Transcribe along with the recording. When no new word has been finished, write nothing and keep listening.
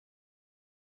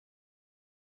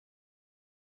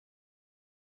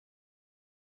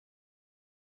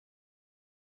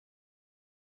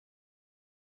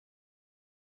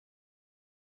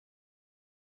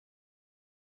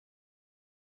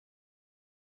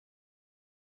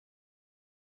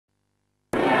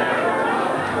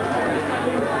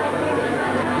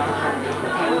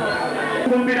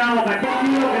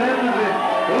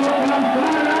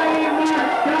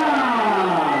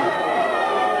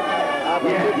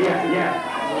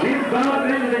This bout,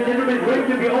 ladies and gentlemen, is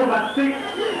going to be over I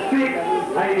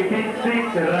repeat,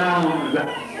 6 rounds.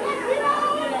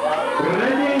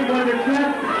 Ready for the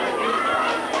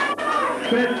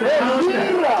first round.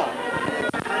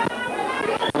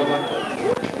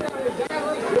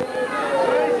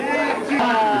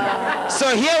 So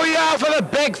here we are for the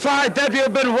big fight that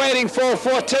we've been waiting for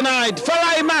tonight.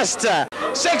 Farai Master,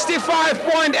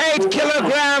 65.8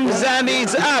 kilograms, and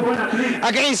he's up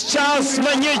against Charles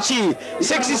Manucci,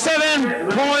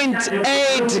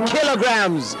 67.8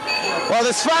 kilograms. Well,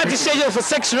 this fight is scheduled for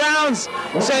 6 rounds,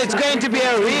 so it's going to be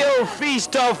a real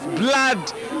feast of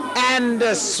blood and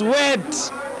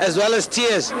sweat as well as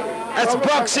tears. That's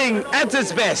boxing at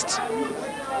its best.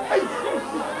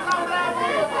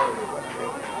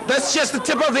 That's just the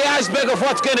tip of the iceberg of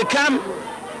what's going to come.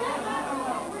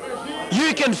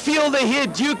 You can feel the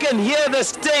heat, you can hear the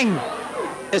sting.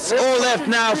 It's all left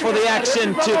now for the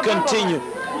action to continue.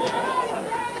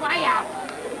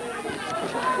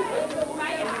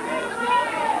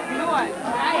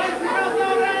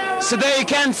 So there you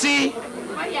can see,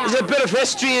 there's a bit of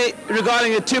history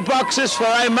regarding the two boxers.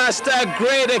 Farai Master,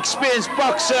 great experienced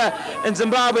boxer in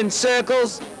Zimbabwean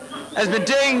circles, has been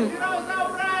doing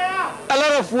a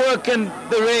lot of work in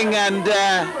the ring, and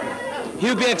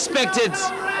he'll be expected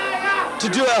to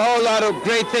do a whole lot of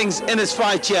great things in his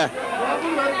fight here.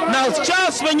 Now,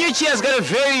 Charles Manucci has got a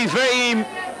very, very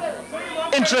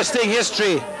interesting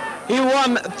history. He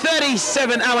won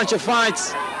 37 amateur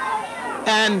fights,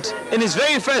 and in his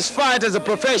very first fight as a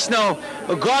professional,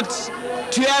 got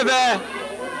to have a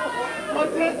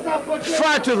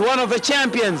fight with one of the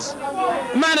champions.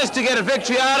 Managed to get a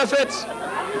victory out of it.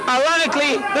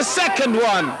 Ironically, the second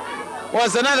one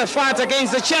was another fight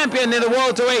against the champion in the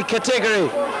welterweight category,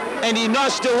 and he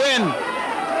notched a win.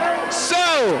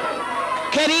 So,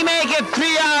 can he make it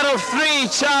 3 out of 3,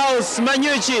 Charles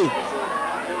Manucci?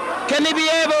 Can he be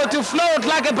able to float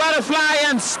like a butterfly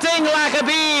and sting like a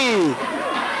bee?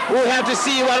 We'll have to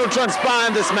see what will transpire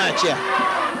in this match here.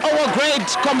 Oh, what great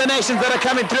combinations that are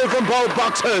coming through from both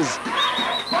boxers.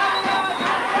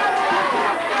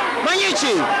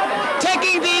 Manucci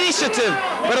taking the initiative,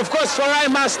 but of course Farai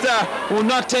Master will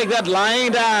not take that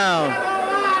lying down.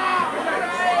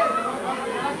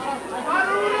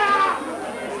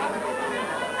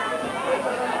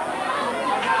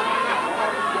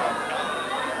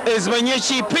 Is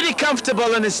Manucci pretty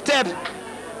comfortable in his step,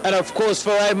 and of course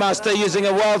Farai Master using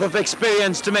a wealth of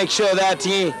experience to make sure that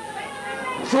he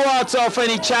thwarts off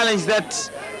any challenge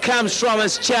that comes from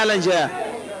his challenger.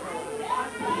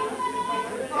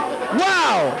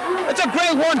 Wow! It's a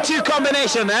great 1-2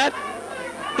 combination, that.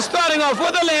 Starting off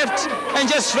with the left and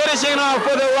just finishing off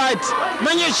with the right.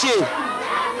 Manucci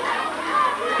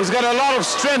has got a lot of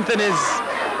strength in his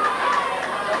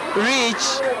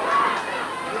reach.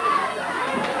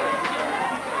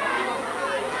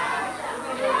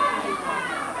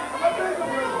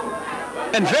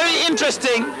 And very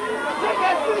interesting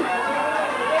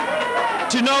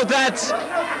to know that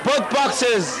both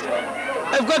boxers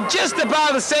have got just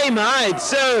about the same height,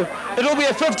 so it will be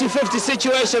a 50-50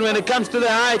 situation when it comes to the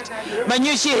height.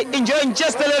 Manucci enjoying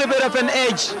just a little bit of an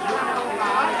edge.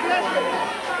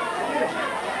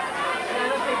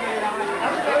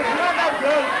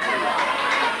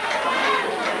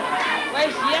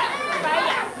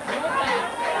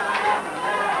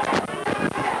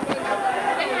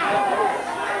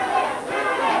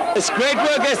 It's great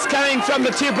work that's coming from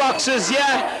the two boxers here,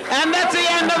 and that's the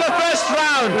end of the first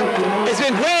round. It's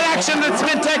been great action that's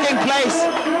been taking place.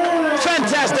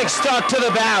 Fantastic start to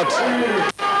the bout.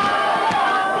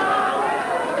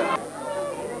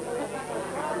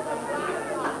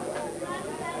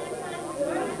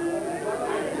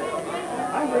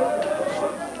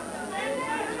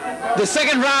 The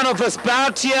second round of this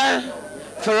bout here,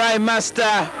 Farai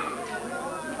Master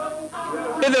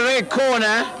in the red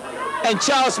corner, and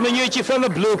Charles Manucci from the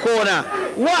blue corner.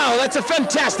 Wow, that's a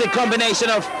fantastic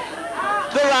combination of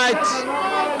the right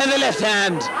and the left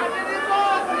hand.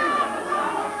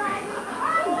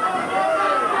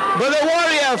 But the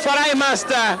warrior, Farai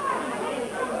Master,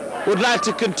 would like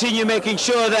to continue making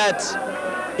sure that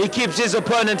he keeps his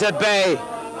opponent at bay.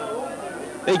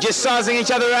 They're just sizing each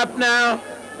other up now.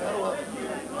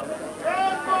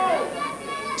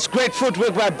 It's great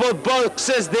footwork by both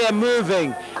boxers. They're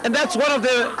moving. And that's one of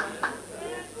the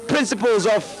principles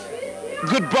of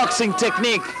good boxing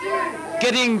technique,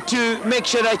 getting to make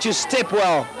sure that you step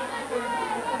well.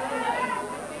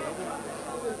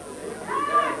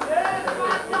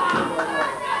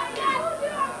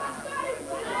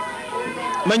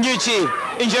 Manucci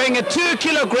enjoying a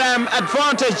 2-kilogram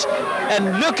advantage,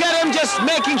 and look at him just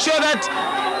making sure that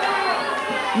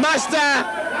Master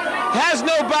has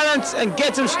no balance and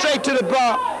gets him straight to the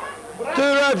bar, to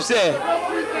the ropes there.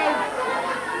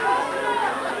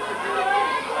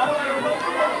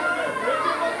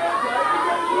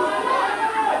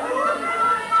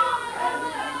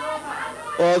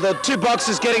 Well, the two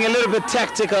boxers getting a little bit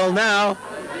tactical now.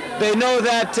 They know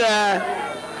that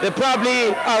they probably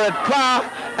are at par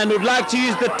and would like to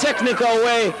use the technical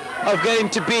way of getting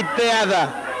to beat the other.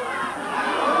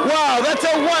 Wow, that's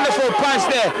a wonderful punch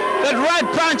there. That right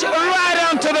punch right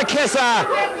onto the kisser.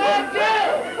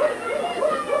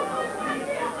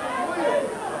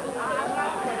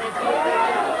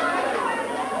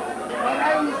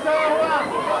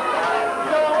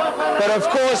 But of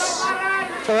course,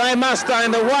 Farai Master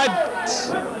in the white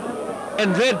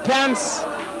and red pants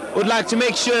would like to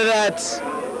make sure that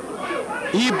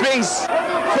he brings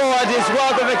forward his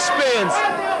wealth of experience.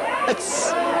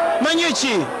 It's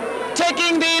Manyuchi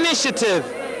taking the initiative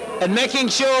and making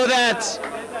sure that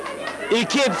he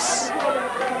keeps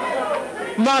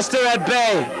Master at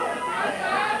bay.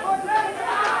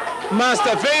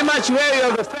 Master very much wary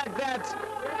of the fact that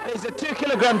there's a 2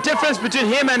 kilogram difference between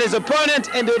him and his opponent,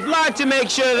 and would like to make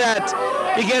sure that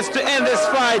he gets to end this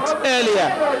fight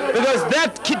earlier, because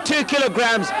that 2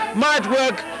 kilograms might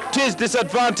work to his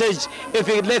disadvantage if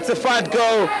he lets the fight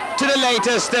go to the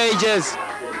later stages.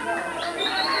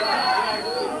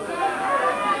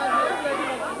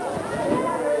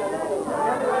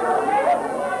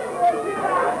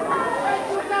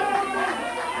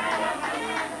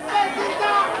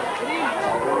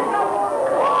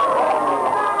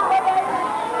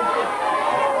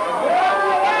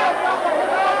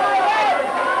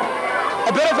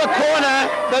 A bit of a corner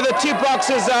that the two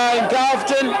boxers are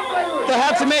engulfed in. They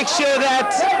have to make sure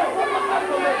that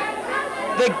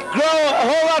they grow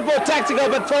a whole lot more tactical,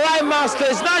 but Farai Master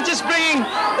is not just bringing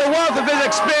the wealth of his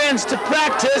experience to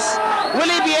practice.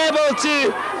 Will he be able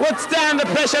to withstand the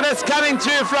pressure that's coming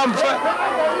through from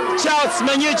Charles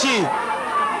Manyuchi?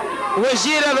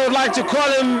 Wajira, they would like to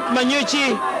call him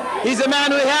Manyuchi. He's a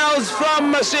man who hails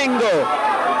from Masvingo.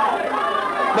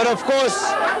 But of course,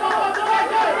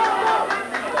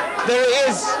 there he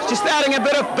is, just adding a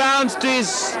bit of bounce to his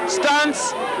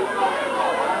stance.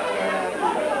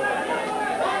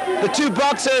 The two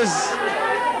boxers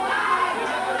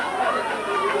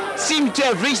seem to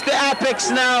have reached the apex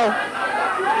now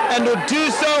and will do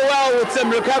so well with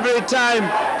some recovery time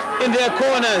in their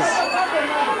corners.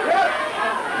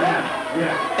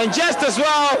 And just as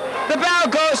well, the bell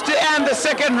goes to end the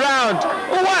second round.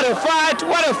 What a fight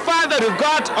that we've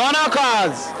got on our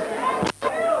cards.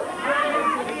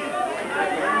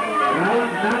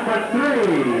 Number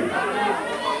 3.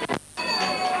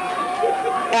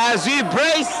 As we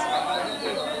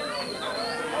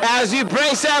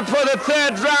brace up for the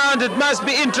third round, it must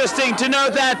be interesting to know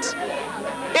that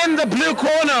in the blue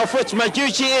corner, of which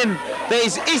Manyuchi in, there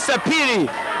is Issa Piri,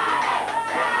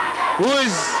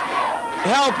 who's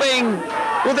helping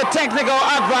with the technical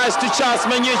advice to Charles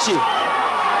Manyuchi.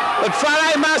 But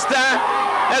Farai Master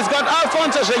has got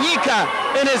Alfonso Shanyika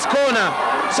in his corner.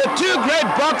 So two great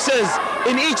boxers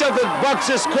in each of the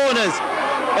boxers' corners.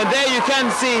 And there you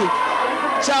can see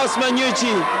Charles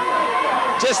Manyuchi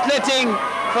just letting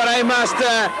Farai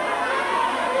Master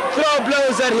throw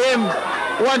blows at him,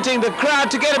 wanting the crowd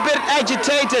to get a bit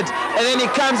agitated. And then he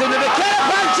comes into the counter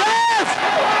punches!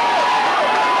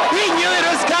 He knew it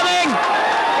was coming!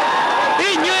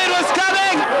 He knew it was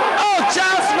coming! Oh,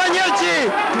 Charles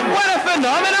Manyuchi! What a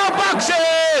phenomenal boxer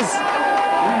he is!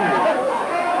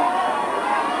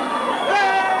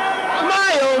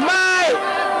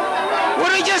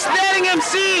 Just letting him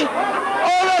see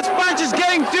all those punches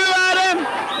getting through at him.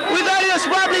 We thought he was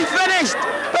probably finished,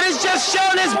 but he's just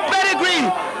shown his pedigree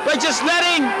by just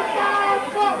letting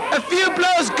a few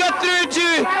blows get through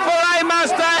to Farai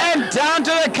Master, and down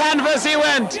to the canvas he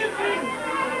went.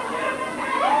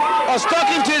 I was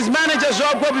talking to his manager,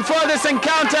 Robbo, before this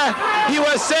encounter. He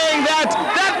was saying that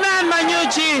that man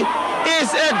Manyuchi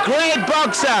is a great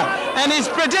boxer, and he's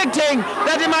predicting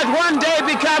that he might one day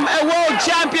become a world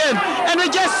champion, and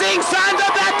we're just seeing signs of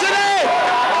that today.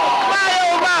 My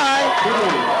oh my!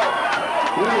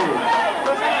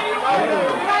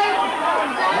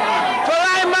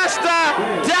 Farai Master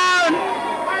down,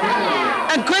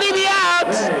 and could he be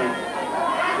out?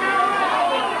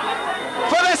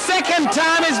 For the second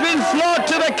time he's been floored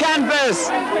to the canvas.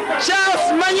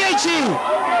 Charles Manyuchi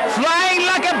flying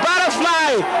like a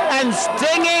butterfly and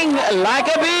stinging like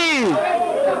a bee.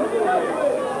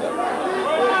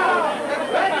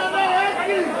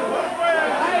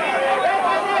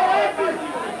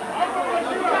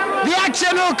 The action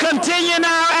action will continue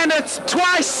now, and it's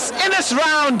twice in this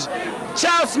round.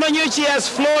 Charles Manyuchi has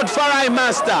floored Farai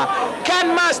Master.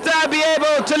 Can Master be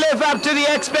able to live up to the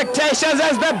expectations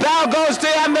as the bell goes to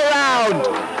end the round?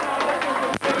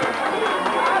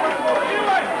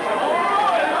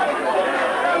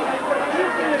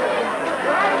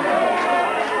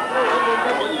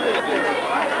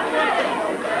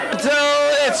 So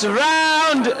it's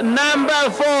round number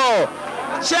 4.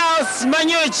 Charles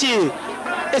Manyuchi.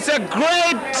 It's a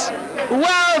great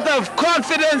wealth of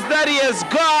confidence that he has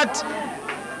got.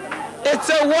 It's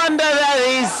a wonder that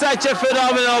he's such a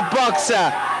phenomenal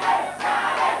boxer.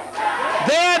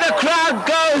 There the crowd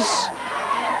goes.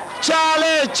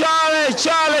 Charlie, Charlie,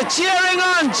 Charlie, cheering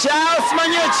on Charles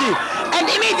Manyuchi. And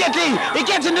immediately he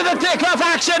gets into the thick of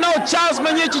action. Oh, Charles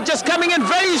Manyuchi just coming in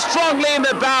very strongly in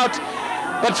the bout.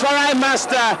 But Farai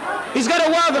Master, he's got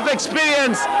a wealth of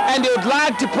experience and he would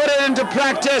like to put it into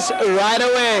practice right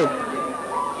away.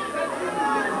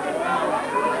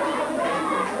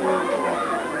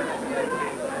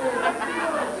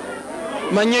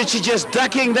 Manyuchi just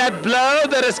ducking that blow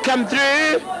that has come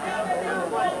through.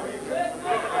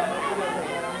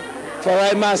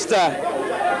 Farai Master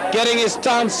getting his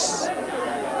stance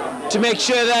to make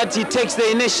sure that he takes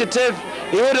the initiative.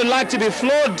 He wouldn't like to be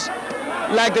floored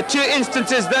like the 2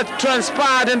 instances that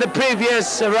transpired in the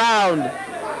previous round.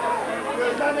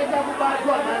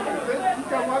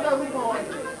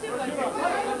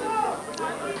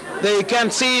 There you can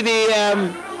see the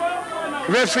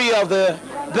referee of the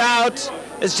bout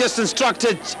has just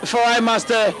instructed Farai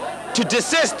Master to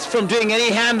desist from doing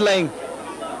any handling.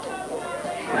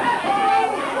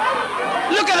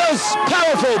 Look at those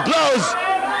powerful blows.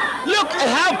 Look at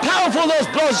how powerful those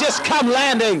blows just come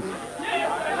landing.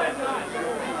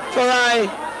 Farai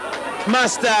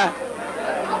Master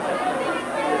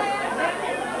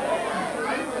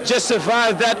just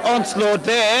survived that onslaught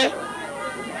there.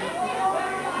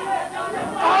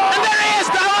 And there he is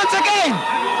now once again.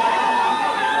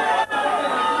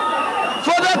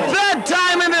 For the 3rd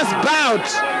time in this bout.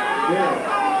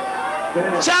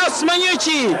 Charles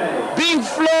Manyuchi being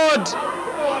floored,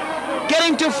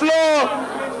 getting to floor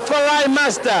Farai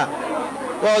Master.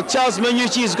 Well, Charles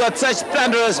Manyuchi's got such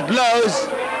thunderous blows.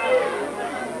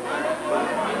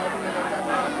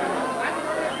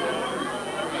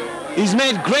 He's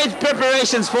made great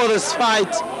preparations for this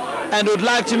fight and would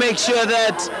like to make sure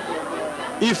that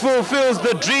he fulfills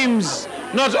the dreams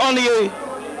not only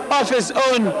of his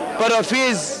own but of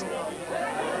his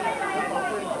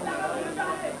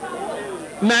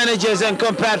managers and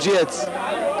compatriots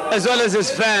as well as his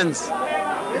fans.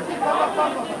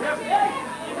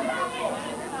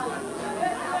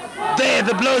 There,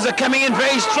 the blows are coming in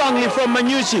very strongly from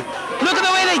Manyuchi. Look at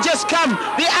the way they just come,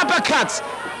 the uppercuts.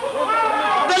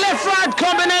 The left-right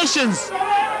combinations.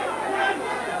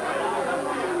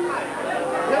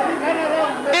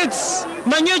 It's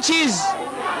Manyuchi's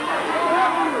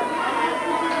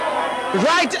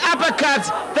right uppercut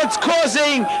that's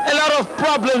causing a lot of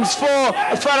problems for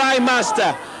Farai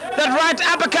Master. That right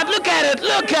uppercut, look at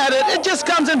it, it just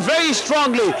comes in very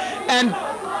strongly. And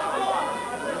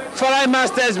Farai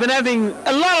Master has been having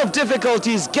a lot of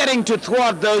difficulties getting to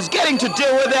thwart those, getting to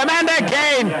deal with them, and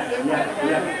again.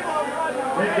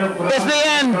 It's the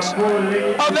end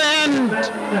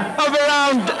of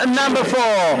round number 4.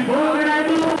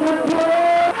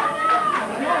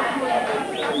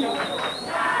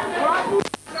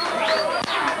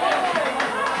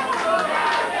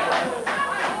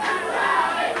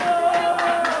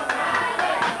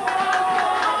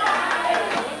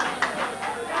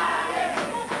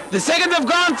 The seconds have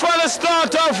gone for the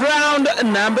start of round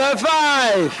number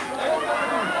 5.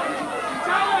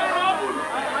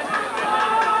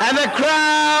 And the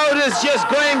crowd is just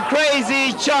going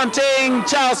crazy chanting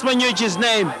Charles Manyuchi's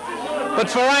name. But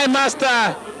Farai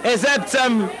Master has had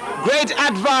some great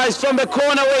advice from the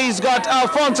corner where he's got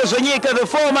Alfonso Zonyika, the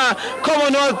former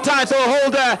Commonwealth title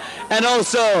holder, and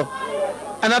also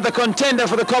another contender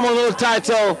for the Commonwealth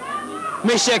title,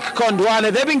 Mishek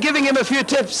Kondwane. They've been giving him a few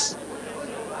tips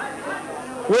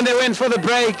when they went for the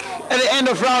break at the end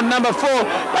of round number 4.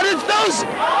 But it's those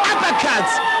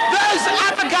uppercuts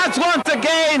once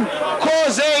again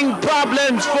causing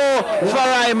problems for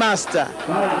Farai Master.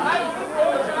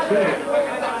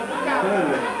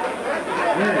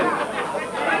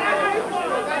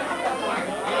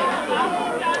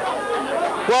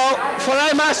 Well,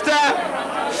 Farai Master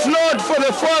floored for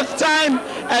the 4th time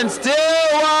and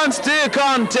still wants to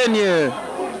continue.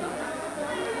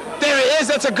 There he is,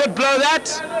 that's a good blow,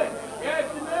 that.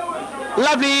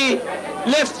 Lovely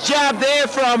left jab there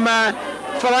from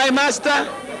Farai Master.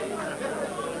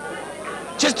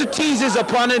 just to tease his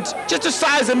opponent, just to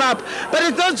size him up. But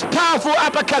it's those powerful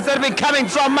uppercuts that have been coming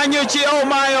from Manyuchi. Oh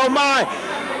my, oh my.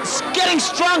 It's getting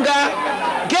stronger,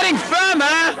 getting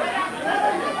firmer.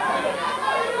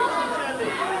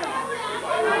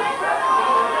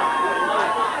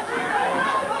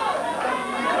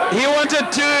 He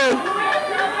wanted to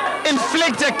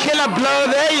inflict a killer blow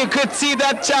there. You could see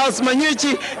that Charles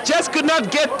Manyuchi just could not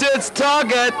get to its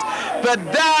target, but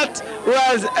that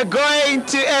was going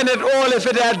to end it all if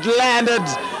it had landed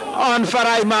on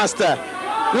Farai Master.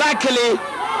 Luckily,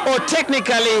 or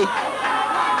technically,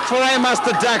 Farai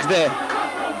Master ducked there.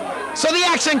 So the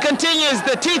action continues,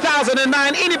 the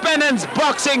 2009 Independence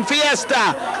Boxing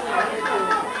Fiesta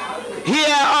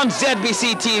here on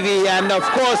ZBC TV, and of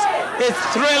course it's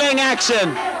thrilling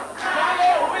action.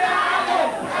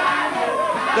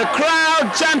 The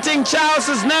crowd chanting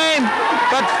Charles's name,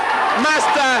 but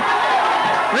Master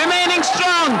remaining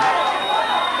strong.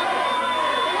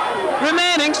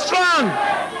 Remaining strong.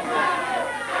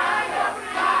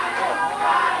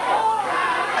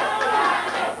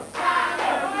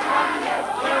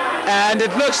 And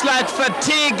it looks like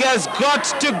fatigue has got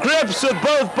to grips with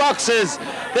both boxers.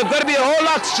 They've got to be a whole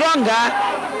lot stronger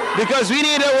because we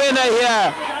need a winner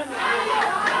here.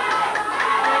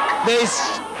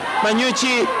 There's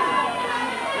Manyuchi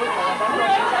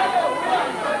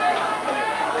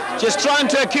just trying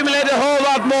to accumulate a whole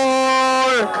lot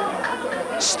more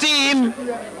steam.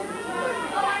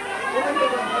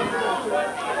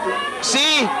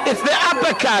 See, it's the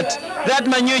uppercut that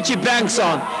Manyuchi banks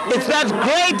on. It's that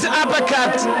great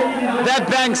uppercut that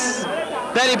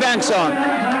he banks on.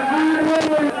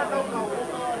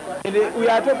 We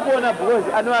are talking because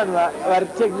I know our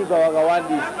technical one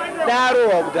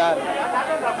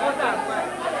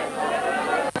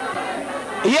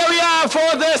Here we are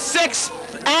for the 6th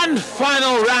and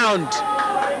final round.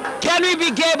 Can we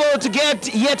be able to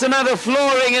get yet another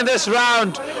flooring in this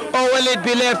round, or will it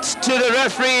be left to the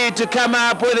referee to come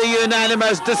up with a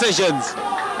unanimous decisions?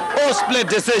 Or split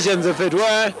decisions, if it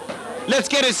were. Let's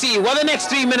get to see what the next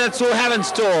 3 minutes will have in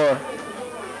store.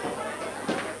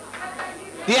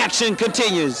 The action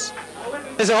continues.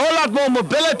 There's a whole lot more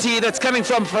mobility that's coming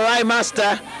from Farai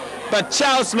Master, but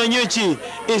Charles Manyuchi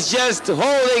is just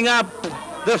holding up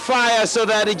the fire so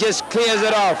that it just clears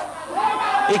it off.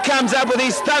 He comes up with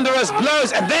these thunderous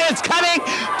blows, and there it's coming,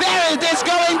 there it is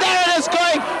going,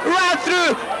 right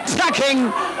through,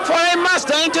 tucking Farai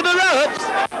Master into the ropes.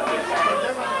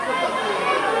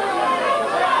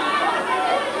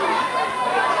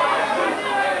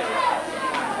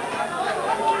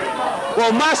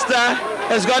 Well, Master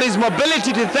has got his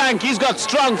mobility to thank. He's got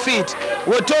strong feet.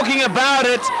 We're talking about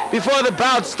it before the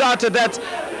bout started, that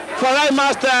Farai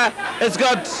Master has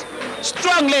got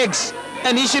strong legs,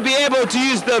 and he should be able to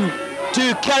use them to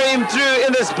carry him through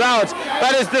in this bout.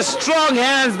 But it's the strong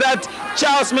hands that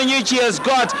Charles Manyuchi has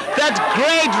got. That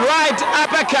great right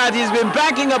uppercut he's been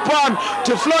banking upon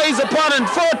to floor his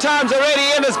opponent 4 times already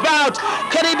in this bout.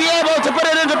 Can he be able to put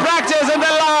it into practice in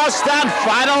the last and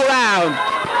final round?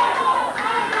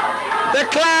 The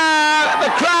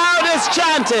crowd is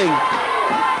chanting.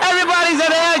 Everybody's at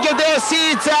the edge of their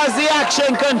seats as the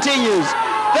action continues.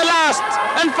 The last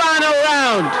and final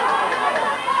round.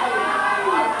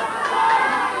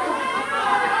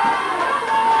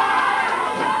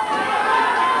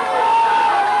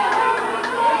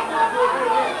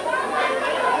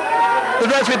 The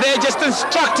referee there just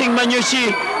instructing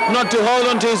Manyuchi not to hold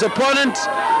on to his opponent.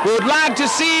 We would like to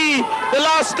see the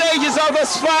last stages of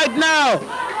this fight now.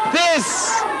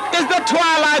 This is the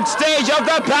twilight stage of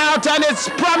the bout, and it's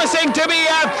promising to be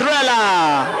a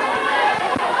thriller.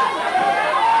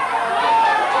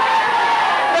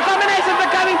 The combinations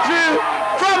are coming through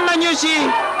from Manyuchi,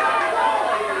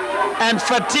 and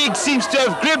fatigue seems to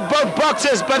have gripped both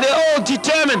boxers, but they're all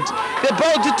determined. They're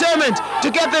both determined to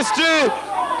get this through.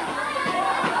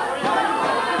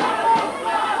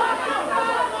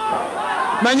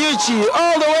 Manyuchi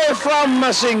all the way from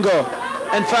Masvingo,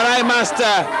 and Farai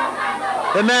Master,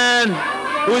 the man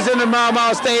who's in the Mau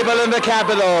Mau stable in the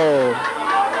capital.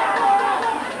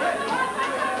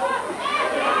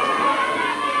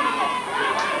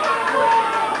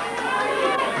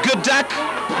 Good duck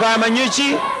by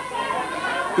Manyuchi.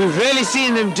 We've really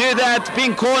seen him do that,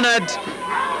 being cornered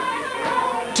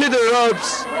to the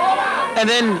ropes and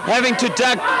then having to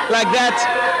duck like that.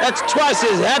 That's twice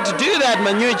he's had to do that,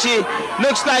 Manyuchi.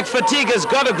 Looks like fatigue has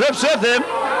got a grips with him.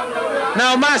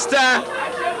 Now Master,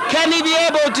 can he be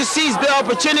able to seize the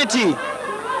opportunity?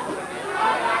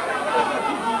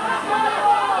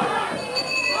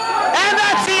 And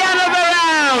that's the end of the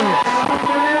round.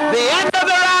 The end of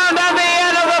the round and the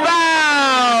end of the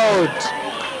bout.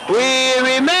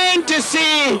 We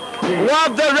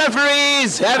what the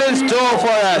referees have in store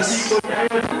for us.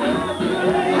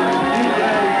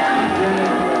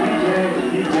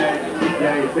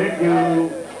 Thank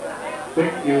you.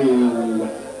 Thank you.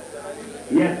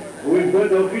 Yes, we've got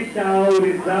the official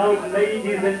result,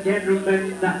 ladies and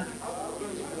gentlemen.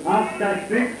 After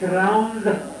 6 rounds,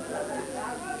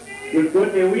 we've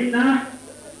got a winner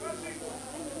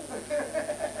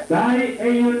by a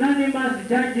unanimous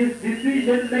judge's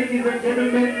decision, ladies and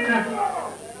gentlemen.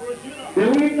 The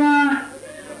winner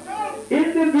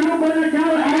is the blue corner,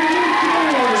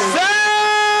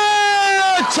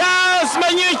 Charles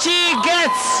Manucci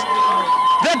gets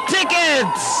the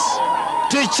tickets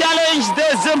to challenge the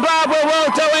Zimbabwe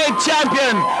welterweight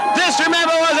champion. This,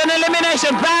 remember, was an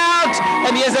elimination bout,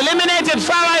 and he has eliminated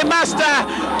Farai Master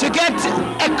to get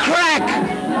a crack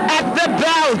at the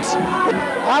belt.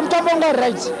 I'm talking about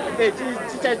right.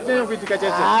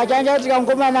 I can't get to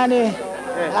come on.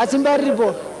 I think very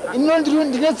poor. In one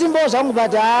room, the symbol song,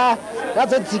 but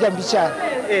that's a ticket.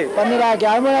 Pamela,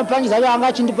 I'm going to punch the young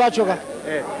match in the Pachoka.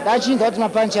 That's not my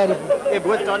punch.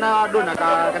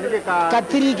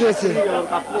 Katiri cases.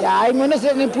 I'm going to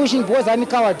say pushing both and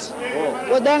coward.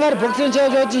 What then are boxing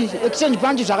charges, exchange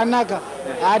punches, Aranaka,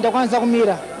 and the ones of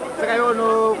Mira.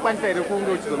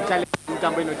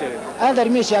 Other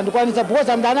mission, the one is a boss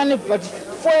and done, but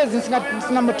 4 years is not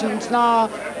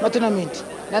tournament.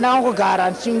 And I will go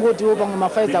and she go to open my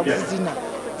fight out with Zina.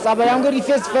 Sabayanga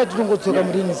refers to go to the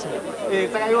Marines. I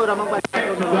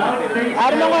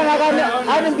don't know when I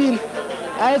haven't been.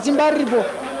 I had Zimbabwe.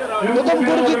 You don't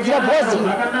go to the boss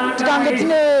to come get in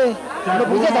the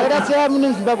business. I say I'm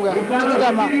in Zimbabwe. I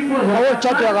will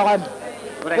chat to around.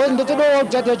 When the door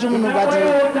chat to you, but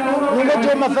you go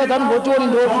to my fight and go to in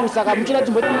the office. I'm trying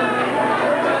to.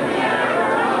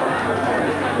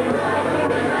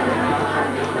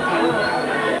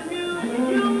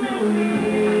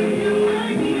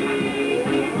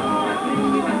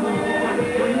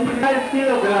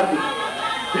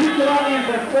 This one is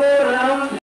the 4 round.